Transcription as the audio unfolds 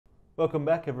Welcome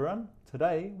back everyone.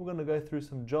 Today we're going to go through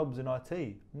some jobs in IT.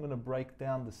 I'm going to break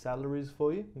down the salaries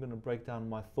for you. I'm going to break down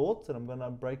my thoughts and I'm going to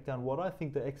break down what I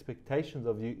think the expectations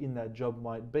of you in that job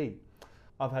might be.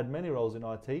 I've had many roles in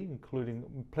IT,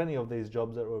 including plenty of these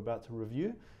jobs that we're about to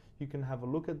review. You can have a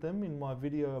look at them in my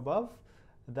video above.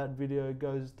 That video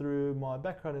goes through my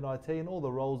background in IT and all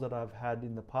the roles that I've had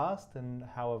in the past and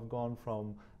how I've gone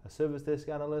from a service desk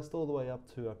analyst all the way up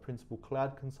to a principal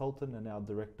cloud consultant and now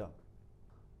director.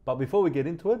 But before we get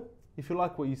into it, if you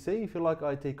like what you see, if you like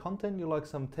IT content, you like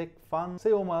some tech fun,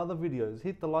 see all my other videos,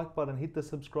 hit the like button, hit the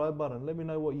subscribe button, let me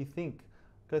know what you think.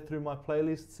 Go through my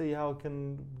playlist, see how I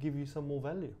can give you some more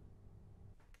value.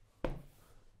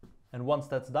 And once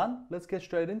that's done, let's get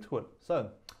straight into it.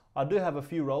 So, I do have a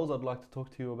few roles I'd like to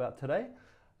talk to you about today.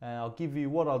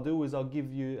 What I'll do is I'll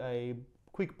give you a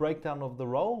quick breakdown of the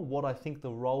role, what I think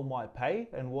the role might pay,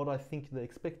 and what I think the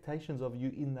expectations of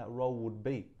you in that role would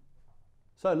be.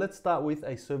 So let's start with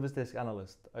a service desk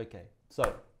analyst. Okay,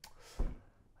 so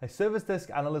a service desk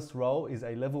analyst role is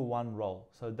a level 1 role.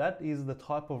 So that is the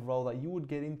type of role that you would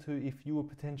get into if you were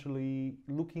potentially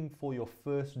looking for your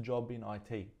first job in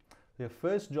IT. Your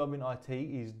first job in IT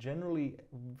is generally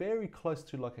very close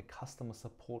to like a customer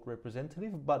support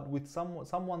representative, but with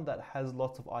someone that has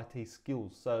lots of IT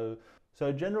skills. So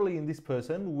generally in this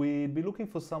person, we'd be looking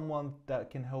for someone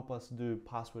that can help us do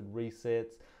password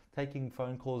resets, taking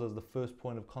phone calls as the first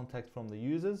point of contact from the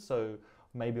users. So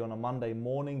maybe on a Monday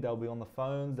morning, they'll be on the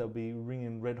phones, they'll be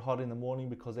ringing red hot in the morning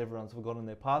because everyone's forgotten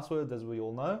their passwords, as we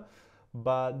all know.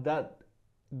 But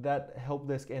that help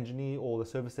desk engineer or the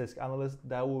service desk analyst,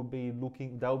 they'll be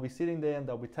sitting there and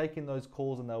they'll be taking those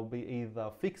calls and they'll be either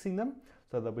fixing them.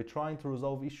 So they'll be trying to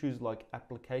resolve issues like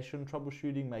application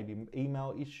troubleshooting, maybe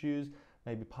email issues,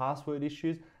 maybe password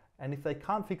issues. And if they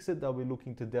can't fix it, they'll be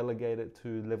looking to delegate it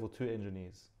to level 2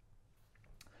 engineers.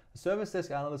 The service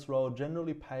desk analyst role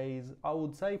generally pays, I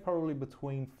would say, probably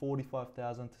between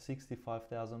 45,000 to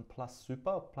 65,000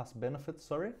 plus benefits,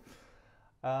 sorry.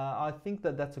 I think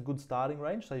that's a good starting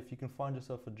range. So if you can find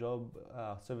yourself a job,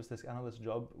 service desk analyst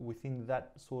job within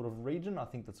that sort of region, I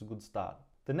think that's a good start.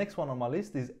 The next one on my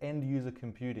list is end user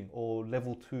computing or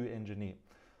level 2 engineer.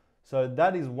 So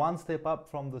that is one step up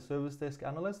from the service desk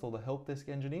analyst or the help desk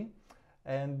engineer.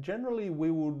 And generally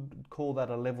we would call that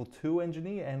a level 2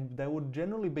 engineer, and they would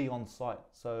generally be on site.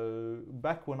 So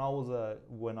back when I was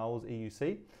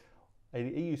EUC,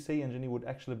 an EUC engineer would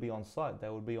actually be on site. They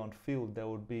would be on field. They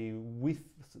would be with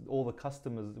all the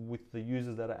customers, with the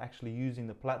users that are actually using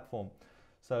the platform.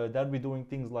 So they'd be doing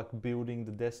things like building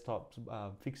the desktops,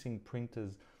 fixing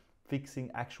printers, fixing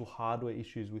actual hardware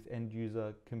issues with end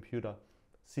user computer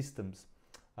systems.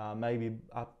 Maybe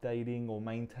updating or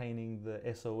maintaining the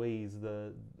SOEs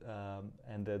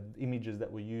and the images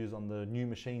that we use on the new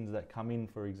machines that come in,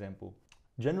 for example.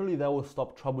 Generally, they will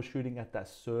stop troubleshooting at that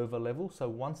server level. So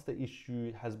once the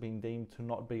issue has been deemed to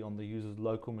not be on the user's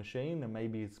local machine and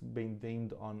maybe it's been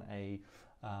deemed on a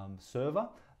server,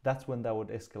 that's when they would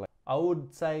escalate. I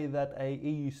would say that a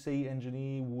EUC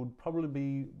engineer would probably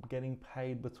be getting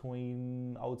paid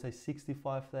between, I would say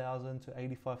 65,000 to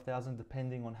 85,000,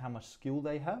 depending on how much skill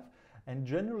they have. And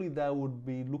generally they would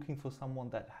be looking for someone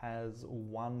that has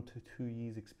 1 to 2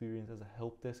 years experience as a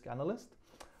help desk analyst.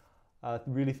 I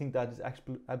really think that is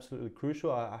absolutely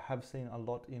crucial. I have seen a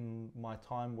lot in my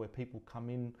time where people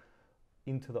come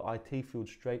into the IT field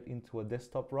straight into a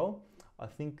desktop role. I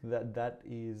think that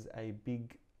is a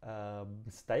big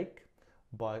mistake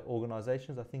by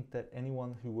organizations. I think that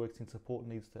anyone who works in support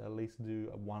needs to at least do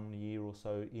 1 year or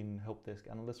so in help desk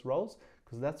analyst roles,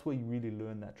 because that's where you really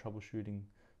learn that troubleshooting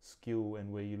skill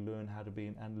and where you learn how to be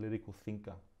an analytical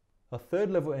thinker. A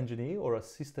third level engineer or a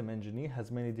system engineer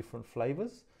has many different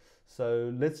flavors.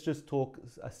 So let's just talk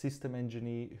a system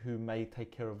engineer who may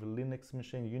take care of a Linux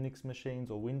machine, Unix machines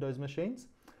or Windows machines.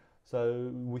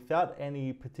 So without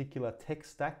any particular tech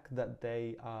stack that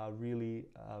they are really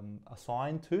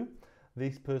assigned to,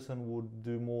 this person would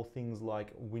do more things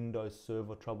like Windows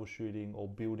server troubleshooting or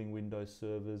building Windows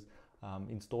servers,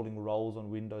 installing roles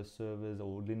on Windows servers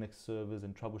or Linux servers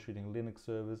and troubleshooting Linux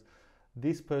servers.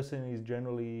 This person is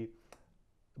generally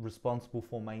responsible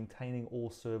for maintaining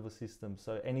all server systems.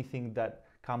 So anything that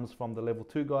comes from the level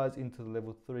 2 guys into the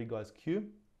level 3 guys queue,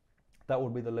 that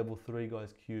would be the level 3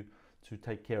 guys queue to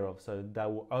take care of. So they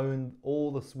will own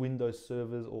all the Windows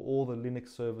servers or all the Linux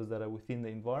servers that are within the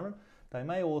environment. They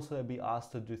may also be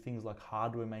asked to do things like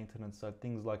hardware maintenance, so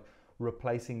things like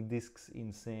replacing disks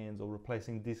in SANs or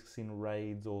replacing disks in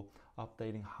RAIDs or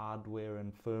updating hardware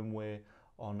and firmware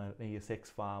on an ESX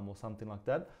farm or something like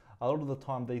that. A lot of the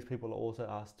time these people are also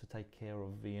asked to take care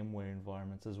of VMware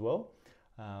environments as well.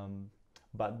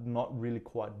 but not really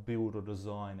quite build or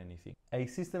design anything. A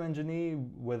system engineer,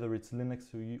 whether it's Linux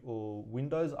or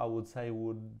Windows, I would say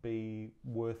would be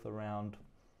worth around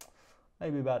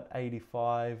maybe about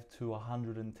 85 to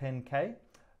 110K.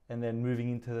 And then moving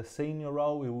into the senior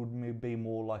role, it would be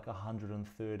more like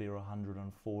 130 or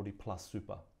 140 plus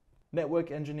super.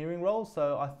 Network engineering role,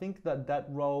 so I think that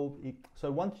role, so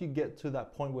once you get to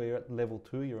that point where you're at level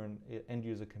 2, you're an end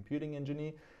user computing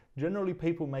engineer, generally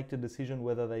people make the decision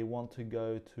whether they want to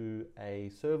go to a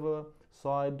server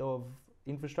side of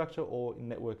infrastructure or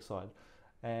network side.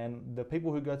 And the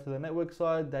people who go to the network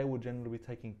side, they will generally be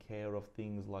taking care of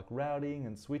things like routing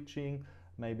and switching,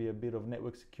 maybe a bit of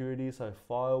network security, so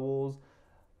firewalls.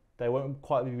 They won't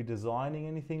quite be designing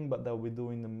anything, but they'll be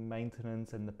doing the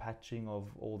maintenance and the patching of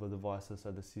all the devices,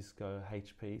 so the Cisco,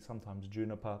 HP, sometimes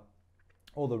Juniper,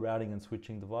 all the routing and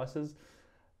switching devices.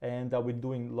 And they'll be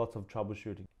doing lots of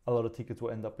troubleshooting. A lot of tickets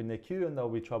will end up in their queue and they'll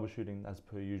be troubleshooting as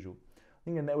per usual. I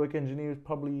think a network engineer is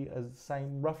probably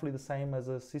roughly the same as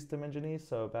a system engineer,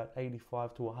 so about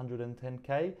 85 to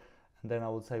 110K. And then I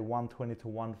would say 120 to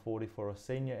 140 for a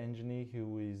senior engineer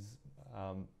who's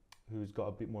got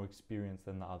a bit more experience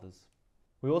than the others.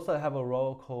 We also have a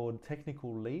role called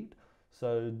technical lead.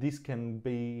 So this can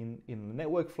be in a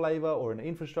network flavor or an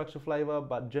infrastructure flavor,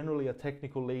 but generally a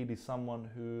technical lead is someone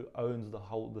who owns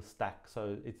the stack.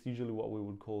 So it's usually what we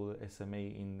would call the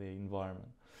SME in the environment.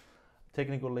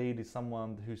 Technical lead is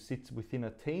someone who sits within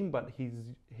a team, but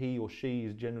he or she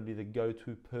is generally the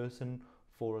go-to person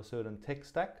for a certain tech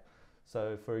stack.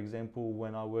 So for example,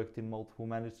 when I worked in multiple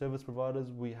managed service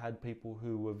providers, we had people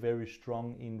who were very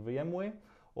strong in VMware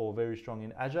or very strong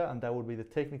in Azure, and they would be the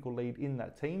technical lead in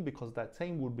that team because that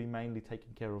team would be mainly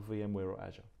taking care of VMware or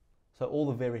Azure. So all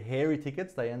the very hairy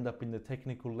tickets, they end up in the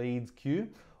technical leads queue,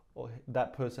 or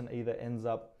that person either ends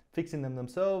up fixing them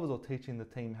themselves or teaching the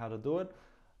team how to do it.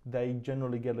 They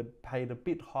generally get paid a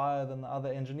bit higher than the other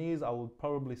engineers. I would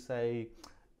probably say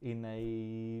in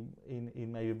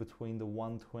maybe between the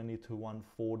 120 to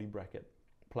 140 bracket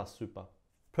plus super.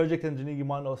 Project engineer, you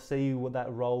might not see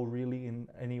that role really in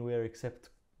anywhere except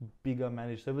bigger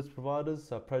managed service providers.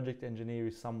 So project engineer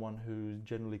is someone who's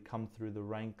generally come through the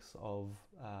ranks of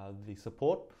the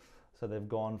support. So they've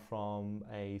gone from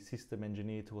a system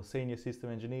engineer to a senior system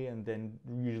engineer, and then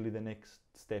usually the next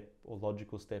step or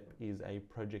logical step is a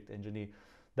project engineer.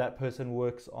 That person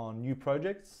works on new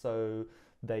projects, so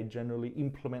they generally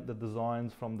implement the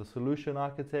designs from the solution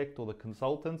architect or the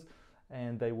consultants,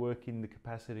 and they work in the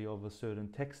capacity of a certain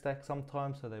tech stack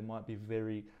sometimes. So they might be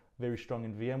very strong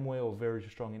in VMware or very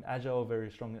strong in Azure or very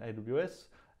strong in AWS,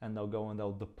 and they'll go and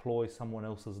they'll deploy someone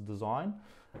else's design.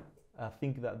 I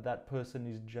think that person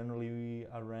is generally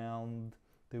around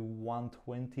the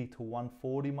 120 to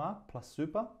 140 mark plus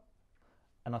super.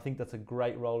 And I think that's a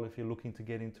great role if you're looking to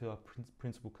get into a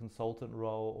principal consultant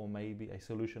role or maybe a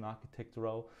solution architect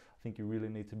role. I think you really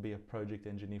need to be a project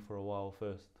engineer for a while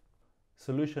first.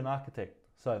 Solution architect.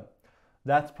 So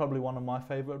that's probably one of my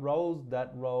favorite roles.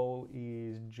 That role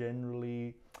is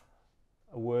generally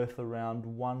worth around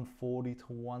 140 to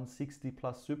 160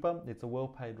 plus super. It's a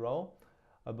well-paid role.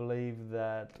 I believe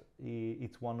that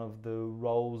it's one of the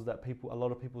roles that a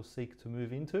lot of people seek to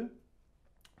move into.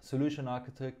 Solution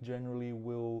architect generally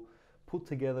will put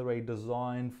together a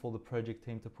design for the project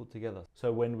team to put together.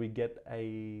 So when we get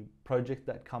a project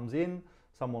that comes in,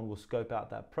 someone will scope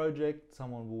out that project,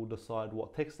 someone will decide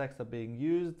what tech stacks are being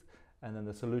used, and then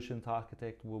the solutions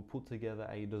architect will put together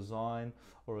a design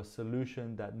or a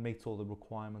solution that meets all the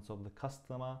requirements of the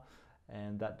customer,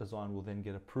 and that design will then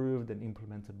get approved and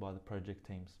implemented by the project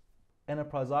teams.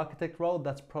 Enterprise architect role,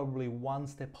 that's probably one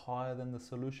step higher than the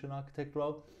solution architect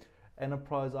role.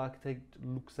 Enterprise architect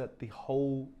looks at the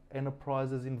whole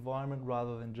enterprise's environment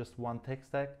rather than just one tech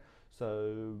stack.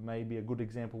 So maybe a good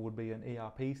example would be an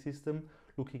ERP system,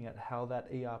 looking at how that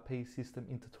ERP system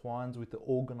intertwines with the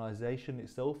organization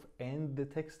itself and the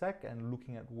tech stack, and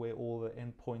looking at where all the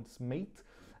endpoints meet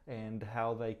and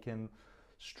how they can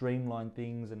streamline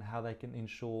things and how they can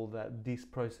ensure that this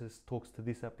process talks to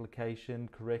this application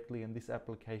correctly and this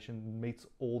application meets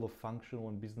all the functional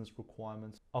and business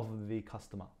requirements of the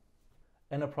customer.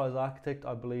 Enterprise architect,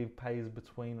 I believe, pays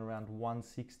between around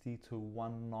 160 to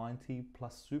 190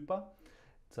 plus super.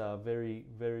 It's a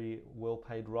very well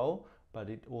paid role, but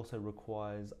it also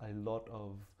requires a lot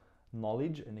of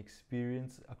knowledge and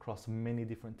experience across many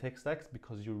different tech stacks,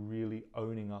 because you're really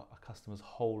owning a customer's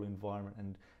whole environment.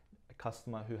 And a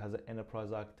customer who has an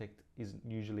enterprise architect isn't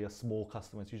usually a small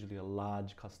customer, it's usually a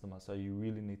large customer. So you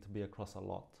really need to be across a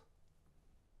lot.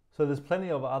 So there's plenty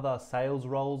of other sales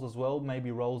roles as well, maybe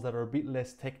roles that are a bit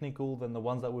less technical than the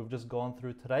ones that we've just gone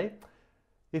through today.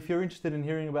 If you're interested in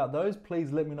hearing about those,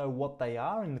 please let me know what they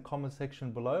are in the comment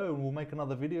section below, and we'll make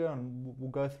another video and we'll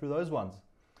go through those ones.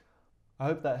 I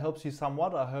hope that helps you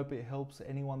somewhat. I hope it helps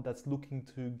anyone that's looking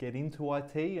to get into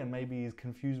IT and maybe is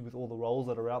confused with all the roles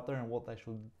that are out there and what they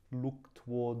should look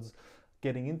towards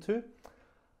getting into.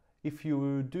 If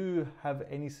you do have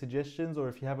any suggestions or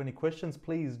if you have any questions,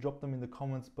 please drop them in the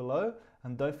comments below,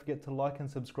 and don't forget to like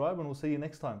and subscribe, and we'll see you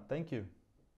next time. Thank you.